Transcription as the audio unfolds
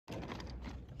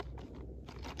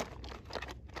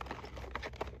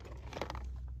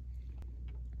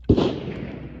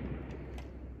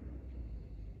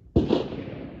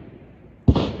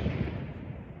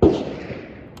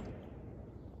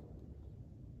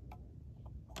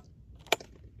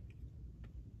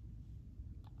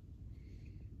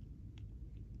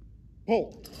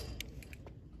Hold.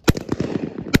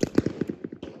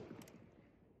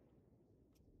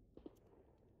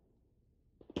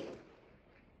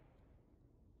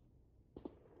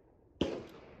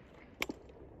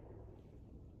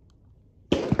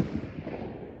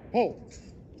 Hold.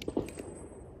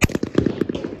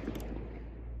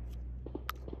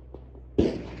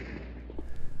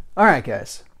 Alright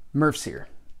guys, Murph's here,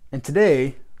 and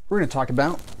today we're going to talk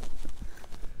about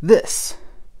this.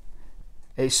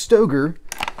 A Stoeger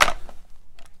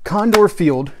Condor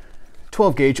Field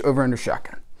 12 gauge over-under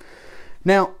shotgun.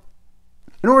 Now,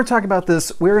 in order to talk about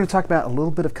this, we're going to talk about a little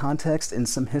bit of context and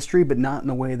some history, but not in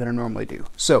the way that I normally do.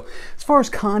 So, as far as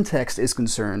context is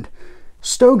concerned,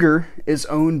 Stoeger is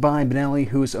owned by Benelli,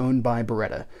 who is owned by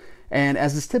Beretta. And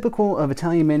as is typical of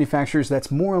Italian manufacturers, that's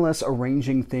more or less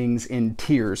arranging things in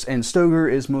tiers, and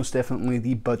Stoeger is most definitely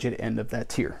the budget end of that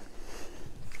tier.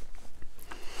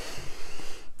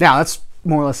 Now, that's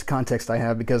more or less the context I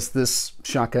have, because this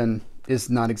shotgun is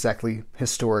not exactly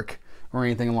historic or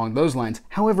anything along those lines.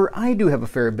 However, I do have a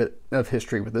fair bit of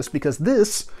history with this, because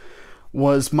this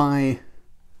was my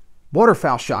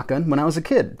waterfowl shotgun when I was a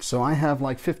kid. So I have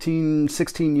like 15,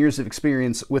 16 years of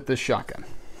experience with this shotgun.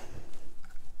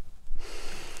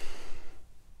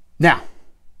 Now,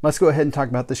 let's go ahead and talk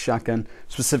about this shotgun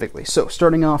specifically. So,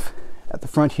 starting off at the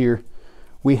front here,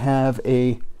 we have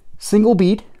a single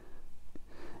bead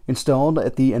installed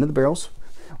at the end of the barrels,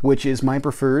 which is my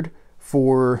preferred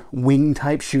for wing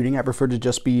type shooting. I prefer to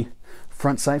just be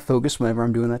front sight focused whenever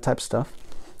I'm doing that type of stuff.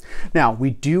 Now, we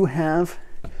do have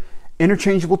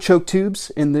interchangeable choke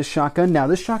tubes in this shotgun. Now,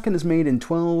 this shotgun is made in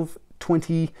 12,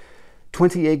 20,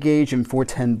 28 gauge, and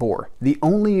 410 bore. The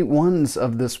only ones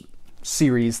of this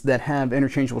series that have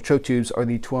interchangeable choke tubes are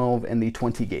the 12 and the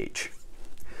 20 gauge.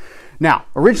 Now,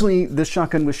 originally this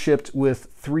shotgun was shipped with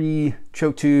 3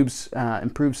 choke tubes,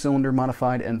 improved cylinder,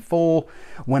 modified, and full.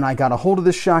 When I got a hold of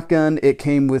this shotgun, it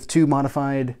came with 2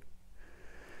 modified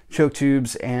choke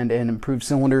tubes and an improved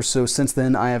cylinder. So since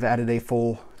then, I have added a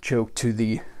full choke to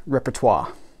the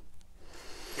repertoire.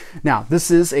 Now,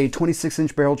 this is a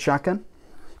 26-inch barreled shotgun.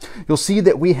 You'll see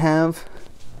that we have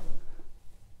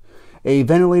a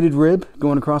ventilated rib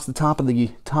going across the top of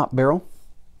the top barrel,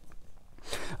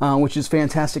 which is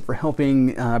fantastic for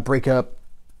helping break up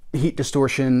heat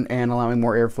distortion and allowing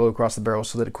more airflow across the barrel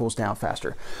so that it cools down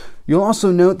faster. You'll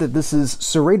also note that this is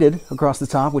serrated across the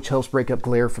top, which helps break up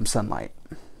glare from sunlight.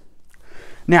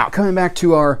 Now, coming back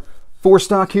to our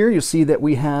forestock here, you'll see that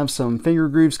we have some finger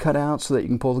grooves cut out so that you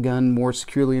can pull the gun more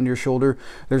securely into your shoulder.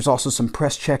 There's also some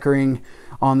press checkering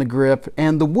on the grip,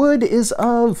 and the wood is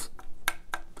of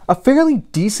a fairly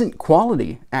decent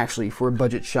quality, actually, for a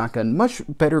budget shotgun. Much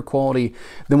better quality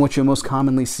than what you'll most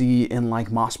commonly see in like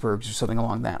Mossbergs or something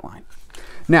along that line.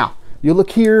 Now, you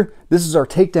look here, this is our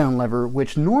takedown lever,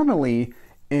 which normally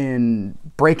in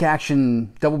break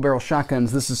action double barrel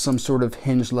shotguns, this is some sort of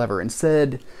hinged lever.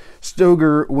 Instead,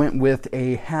 Stoeger went with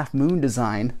a half moon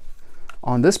design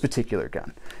on this particular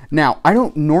gun. Now, I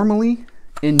don't normally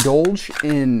indulge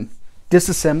in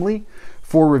disassembly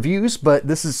for reviews, but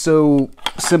this is so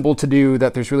simple to do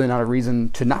that there's really not a reason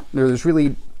to not do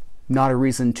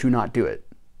it.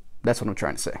 That's what I'm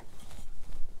trying to say.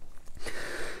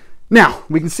 Now,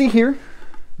 we can see here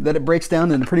that it breaks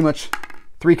down into pretty much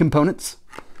 3 components.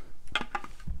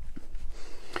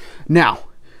 Now,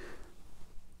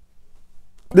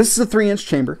 this is a 3-inch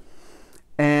chamber,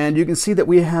 and you can see that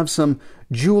we have some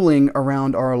jeweling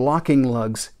around our locking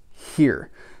lugs here.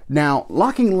 Now,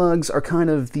 locking lugs are kind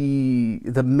of the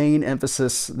main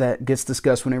emphasis that gets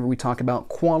discussed whenever we talk about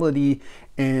quality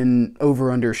in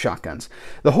over-under shotguns.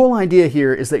 The whole idea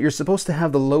here is that you're supposed to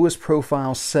have the lowest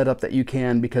profile setup that you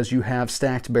can because you have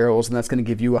stacked barrels, and that's going to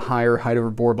give you a higher height over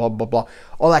bore, blah, blah, blah,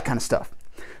 all that kind of stuff.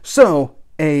 So,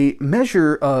 a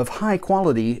measure of high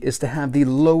quality is to have the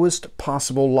lowest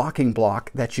possible locking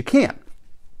block that you can.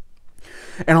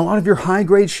 And a lot of your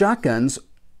high-grade shotguns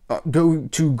go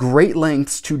to great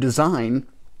lengths to design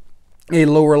a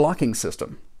lower locking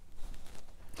system.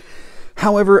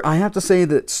 However, I have to say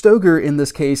that Stoeger in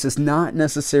this case is not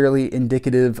necessarily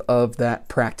indicative of that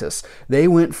practice. They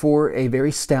went for a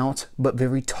very stout but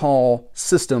very tall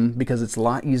system because it's a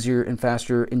lot easier and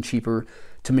faster and cheaper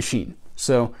to machine.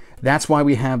 So that's why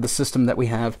we have the system that we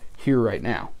have here right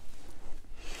now.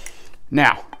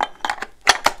 Now,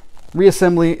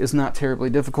 reassembly is not terribly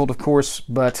difficult, of course,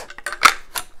 but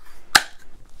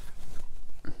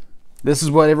this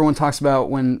is what everyone talks about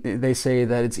when they say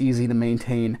that it's easy to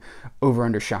maintain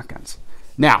over-under shotguns.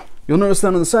 Now, you'll notice that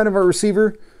on the side of our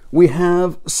receiver, we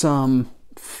have some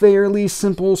fairly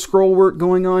simple scroll work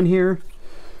going on here.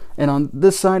 And on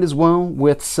this side as well,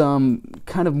 with some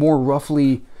kind of more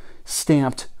roughly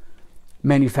stamped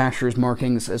manufacturer's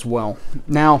markings as well.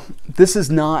 Now, this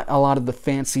is not a lot of the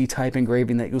fancy type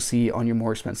engraving that you'll see on your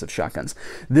more expensive shotguns.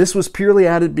 This was purely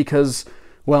added because,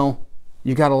 well,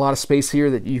 you got a lot of space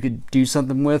here that you could do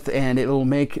something with, and it'll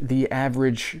make the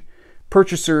average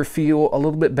purchaser feel a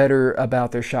little bit better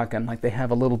about their shotgun, like they have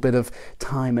a little bit of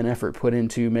time and effort put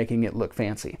into making it look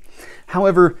fancy.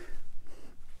 However,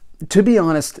 to be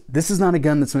honest, this is not a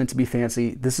gun that's meant to be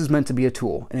fancy. This is meant to be a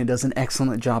tool, and it does an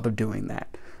excellent job of doing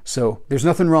that. So there's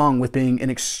nothing wrong with being an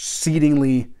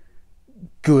exceedingly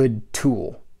good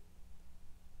tool.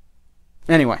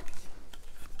 Anyway,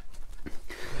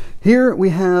 here we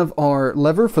have our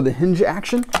lever for the hinge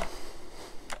action,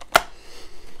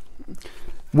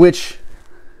 which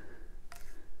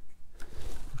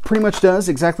pretty much does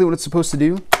exactly what it's supposed to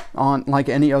do on like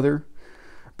any other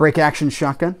break action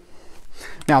shotgun.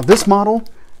 Now, this model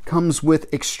comes with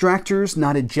extractors,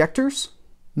 not ejectors,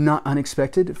 not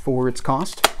unexpected for its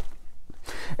cost.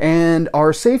 And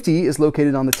our safety is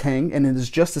located on the tang, and it is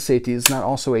just a safety. It's not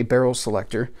also a barrel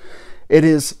selector. It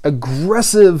is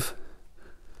aggressive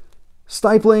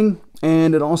stippling,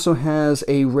 and it also has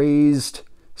a raised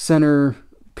center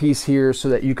piece here so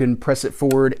that you can press it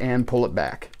forward and pull it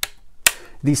back.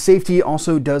 The safety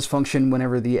also does function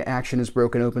whenever the action is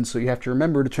broken open, so you have to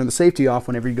remember to turn the safety off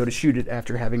whenever you go to shoot it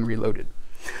after having reloaded.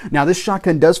 Now, this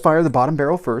shotgun does fire the bottom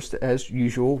barrel first, as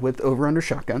usual with over-under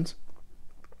shotguns.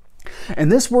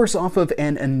 And this works off of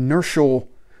an inertial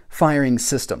firing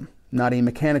system, not a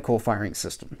mechanical firing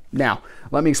system. Now,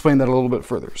 let me explain that a little bit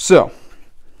further. So,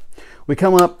 we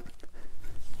come up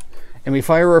and we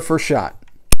fire our first shot.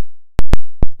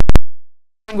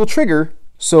 Single trigger,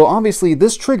 so obviously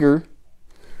this trigger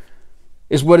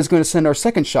is what is going to send our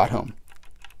second shot home.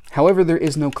 However, there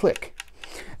is no click.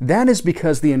 That is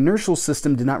because the inertial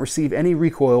system did not receive any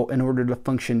recoil in order to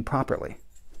function properly.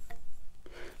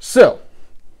 So,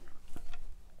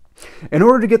 in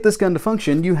order to get this gun to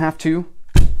function, you have to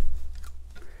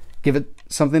give it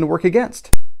something to work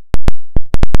against.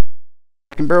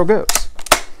 Second barrel goes.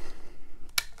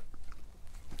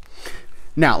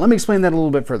 Now, let me explain that a little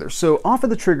bit further. So, off of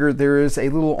the trigger, there is a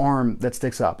little arm that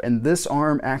sticks up, and this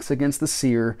arm acts against the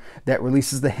sear that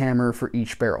releases the hammer for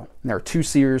each barrel. There are 2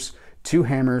 sears, 2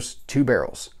 hammers, 2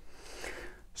 barrels.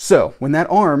 So, when that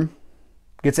arm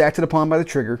gets acted upon by the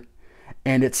trigger,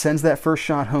 and it sends that first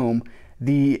shot home,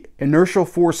 the inertial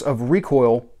force of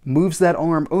recoil moves that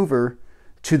arm over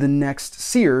to the next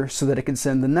sear so that it can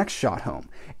send the next shot home.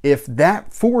 If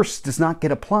that force does not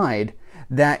get applied,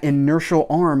 that inertial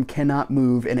arm cannot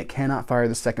move and it cannot fire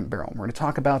the second barrel. We're going to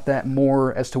talk about that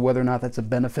more as to whether or not that's a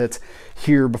benefit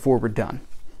here before we're done.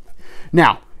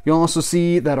 Now, you'll also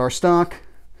see that our stock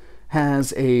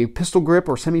has a pistol grip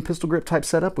or semi-pistol grip type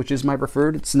setup, which is my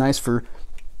preferred. It's nice for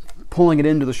pulling it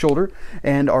into the shoulder,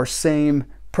 and our same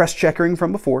press checkering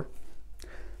from before.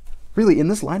 Really, in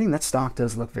this lighting, that stock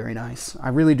does look very nice. I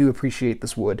really do appreciate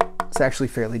this wood. It's actually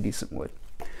fairly decent wood.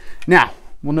 Now,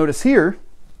 we'll notice here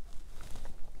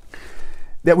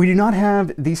that we do not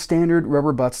have the standard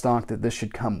rubber buttstock that this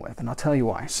should come with, and I'll tell you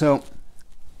why. So,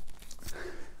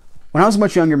 when I was a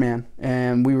much younger man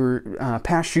and we were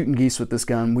past shooting geese with this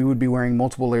gun, we would be wearing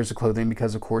multiple layers of clothing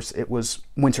because, of course, it was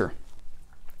winter.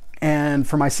 And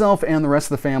for myself and the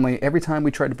rest of the family, every time we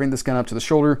tried to bring this gun up to the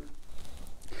shoulder,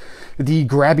 the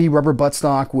grabby rubber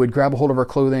buttstock would grab a hold of our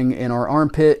clothing in our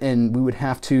armpit, and we would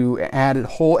have to add a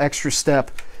whole extra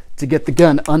step to get the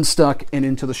gun unstuck and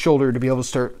into the shoulder to be able to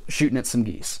start shooting at some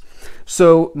geese.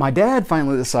 So my dad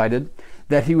finally decided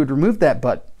that he would remove that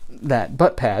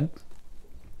butt pad,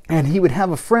 and he would have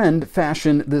a friend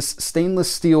fashion this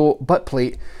stainless steel butt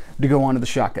plate to go onto the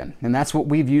shotgun. And that's what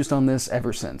we've used on this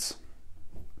ever since.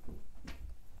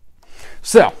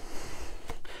 So,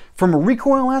 from a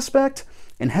recoil aspect,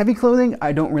 in heavy clothing,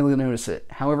 I don't really notice it.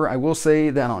 However, I will say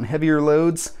that on heavier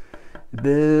loads,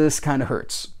 this kind of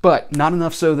hurts, but not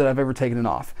enough so that I've ever taken it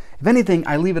off. If anything,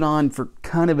 I leave it on for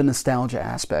kind of a nostalgia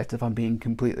aspect, if I'm being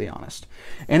completely honest.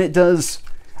 And it does,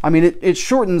 I mean, it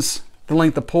shortens the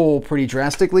length of pull pretty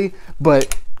drastically,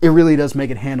 but it really does make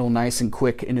it handle nice and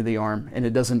quick into the arm, and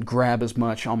it doesn't grab as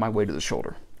much on my way to the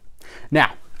shoulder.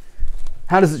 Now,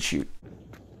 how does it shoot?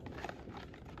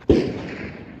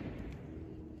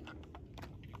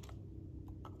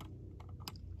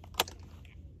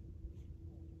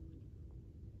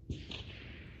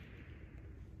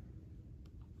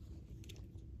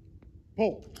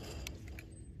 Pull.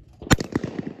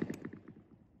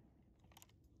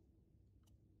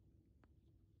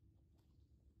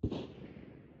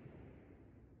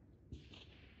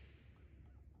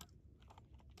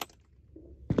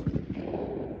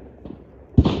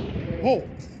 Pull.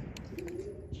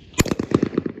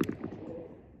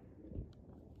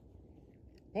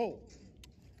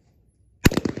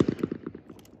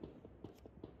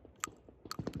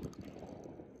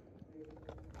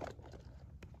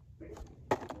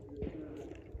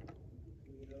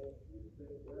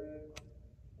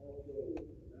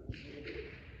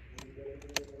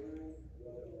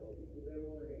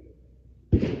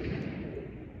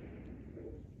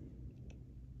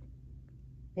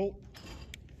 Hold.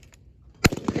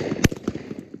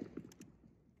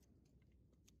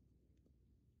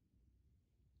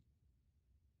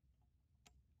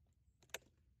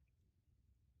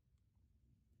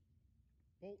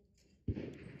 Hold.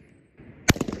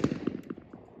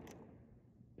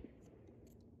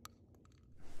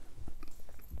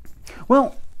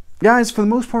 Well, guys, for the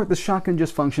most part, the shotgun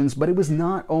just functions, but it was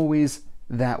not always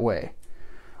that way.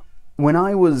 When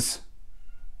I was...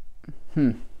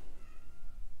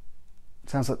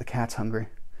 Sounds like the cat's hungry.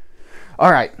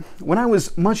 All right, when I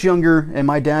was much younger and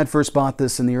my dad first bought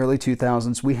this in the early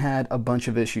 2000s, we had a bunch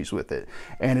of issues with it.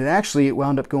 And it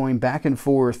wound up going back and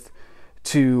forth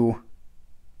to...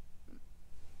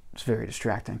 It's very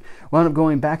distracting. Wound up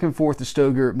going back and forth to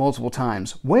Stoeger multiple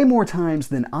times. Way more times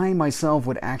than I myself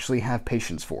would actually have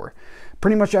patience for.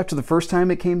 Pretty much after the first time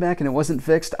it came back and it wasn't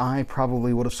fixed, I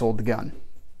probably would have sold the gun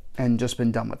and just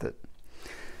been done with it.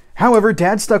 However,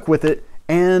 Dad stuck with it,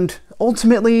 and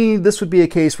ultimately this would be a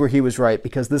case where he was right,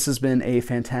 because this has been a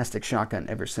fantastic shotgun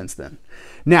ever since then.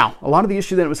 Now, a lot of the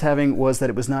issue that it was having was that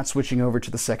it was not switching over to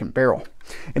the second barrel.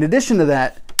 In addition to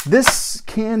that, this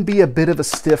can be a bit of a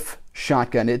stiff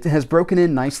shotgun. It has broken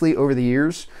in nicely over the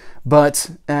years, but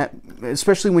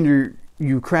especially when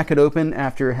you crack it open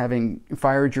after having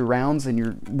fired your rounds and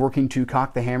you're working to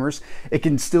cock the hammers, it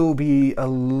can still be a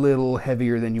little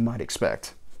heavier than you might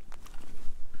expect.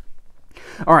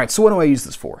 All right, so what do I use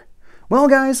this for? Well,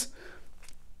 guys,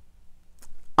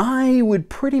 I would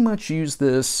pretty much use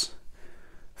this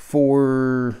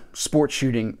for sport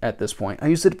shooting at this point. I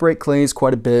used it to break clays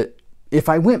quite a bit. If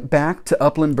I went back to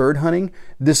upland bird hunting,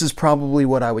 this is probably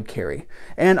what I would carry.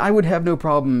 And I would have no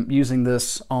problem using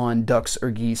this on ducks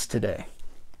or geese today.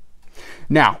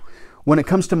 Now, when it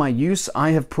comes to my use,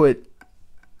 I have put,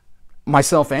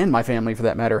 myself and my family for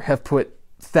that matter, have put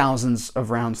thousands of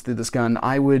rounds through this gun.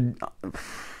 I would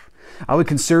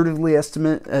conservatively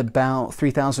estimate about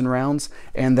 3,000 rounds,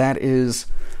 and that is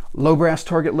low brass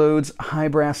target loads, high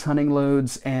brass hunting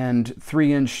loads, and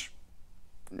 3-inch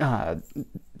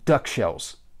duck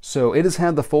shells. So it has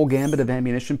had the full gambit of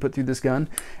ammunition put through this gun,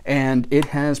 and it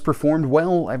has performed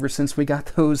well ever since we got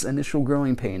those initial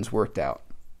growing pains worked out.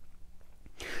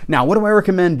 Now, what do I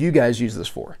recommend you guys use this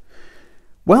for?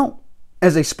 Well,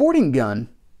 as a sporting gun,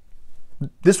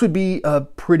 this would be a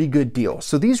pretty good deal.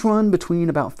 So these run between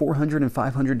about $400 and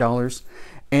 $500.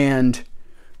 And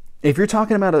if you're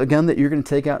talking about a gun that you're going to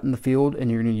take out in the field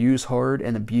and you're going to use hard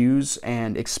and abuse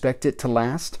and expect it to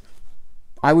last,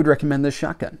 I would recommend this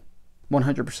shotgun,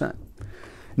 100%.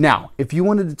 Now, if you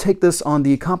wanted to take this on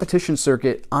the competition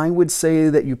circuit, I would say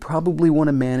that you probably want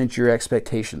to manage your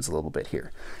expectations a little bit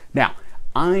here. Now,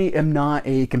 I am not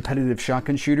a competitive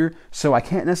shotgun shooter, so I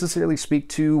can't necessarily speak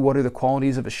to what are the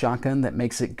qualities of a shotgun that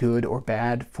makes it good or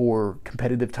bad for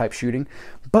competitive type shooting.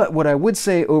 But what I would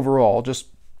say overall, just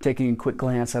taking a quick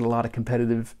glance at a lot of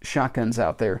competitive shotguns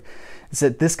out there, is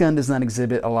that this gun does not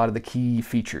exhibit a lot of the key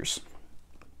features.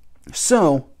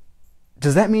 So,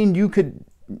 does that mean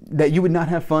that you would not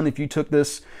have fun if you took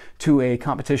this to a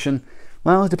competition?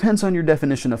 Well, it depends on your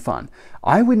definition of fun.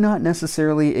 I would not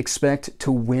necessarily expect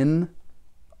to win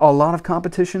a lot of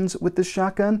competitions with this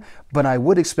shotgun, but I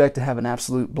would expect to have an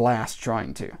absolute blast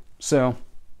trying to. So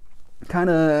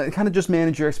kind of just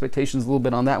manage your expectations a little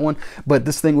bit on that one, but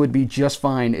this thing would be just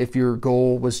fine if your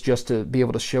goal was just to be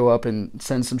able to show up and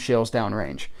send some shells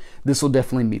downrange. This will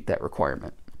definitely meet that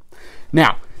requirement.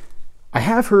 Now, I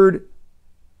have heard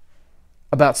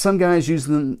about some guys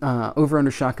using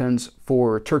over-under shotguns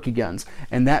for turkey guns,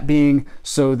 and that being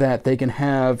so that they can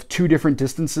have two different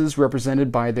distances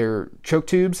represented by their choke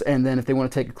tubes, and then if they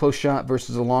want to take a close shot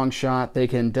versus a long shot, they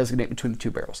can designate between the two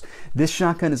barrels. This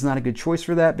shotgun is not a good choice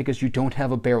for that because you don't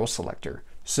have a barrel selector,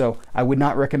 so I would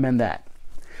not recommend that.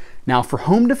 Now, for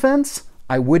home defense,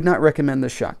 I would not recommend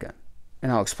this shotgun,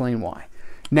 and I'll explain why.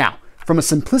 Now, from a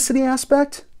simplicity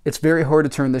aspect, it's very hard to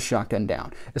turn this shotgun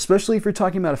down, especially if you're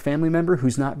talking about a family member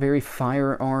who's not very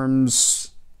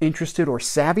firearms interested or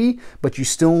savvy, but you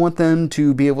still want them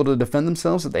to be able to defend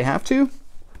themselves if they have to.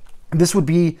 This would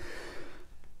be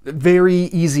very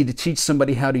easy to teach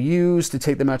somebody how to use, to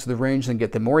take them out to the range and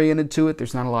get them oriented to it.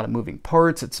 There's not a lot of moving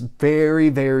parts. It's very,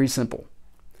 very simple.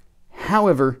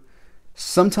 However,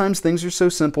 sometimes things are so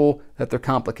simple that they're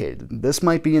complicated. This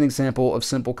might be an example of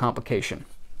simple complication.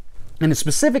 And it's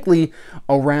specifically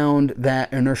around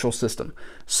that inertial system.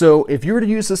 So if you were to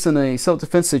use this in a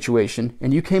self-defense situation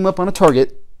and you came up on a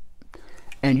target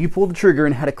and you pulled the trigger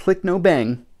and had a click, no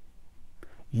bang,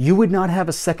 you would not have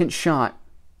a second shot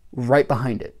right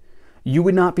behind it. You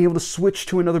would not be able to switch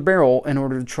to another barrel in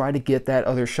order to try to get that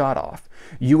other shot off.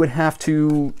 You would have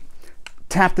to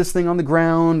tap this thing on the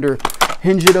ground or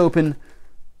hinge it open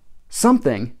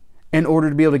something in order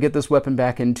to be able to get this weapon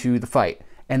back into the fight.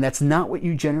 And that's not what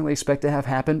you generally expect to have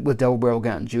happen with double barrel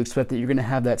guns. You expect that you're going to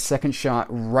have that second shot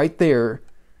right there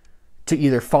to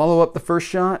either follow up the first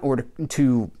shot or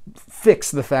to fix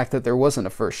the fact that there wasn't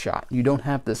a first shot. You don't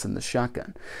have this in the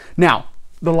shotgun. Now,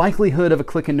 the likelihood of a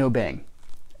click and no bang,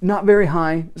 not very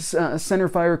high. Center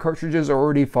fire cartridges are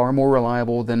already far more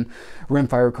reliable than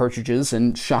rimfire cartridges,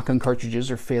 and shotgun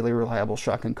cartridges are fairly reliable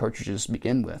shotgun cartridges to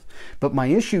begin with. But my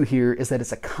issue here is that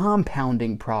it's a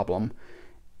compounding problem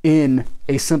in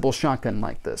a simple shotgun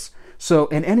like this. So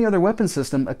in any other weapon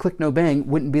system, a click no bang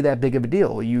wouldn't be that big of a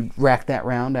deal. You rack that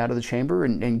round out of the chamber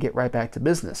and get right back to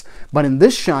business. But in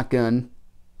this shotgun,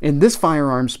 in this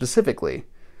firearm specifically,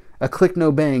 a click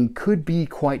no bang could be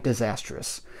quite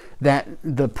disastrous. That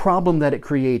the problem that it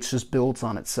creates just builds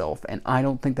on itself, and I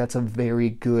don't think that's a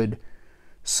very good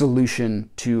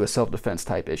solution to a self-defense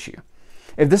type issue.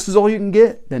 If this is all you can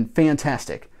get, then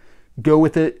fantastic. Go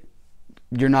with it.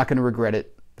 You're not going to regret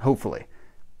it, hopefully.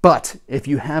 But if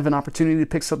you have an opportunity to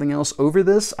pick something else over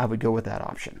this, I would go with that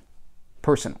option,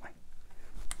 personally.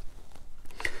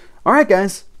 All right,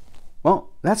 guys.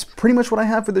 Well, that's pretty much what I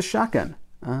have for this shotgun.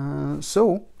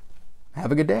 So,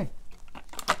 have a good day.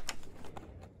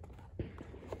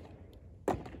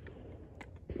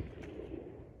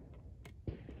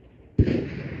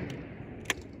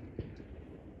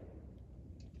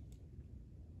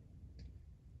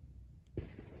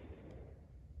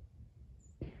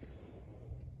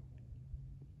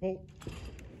 Halt.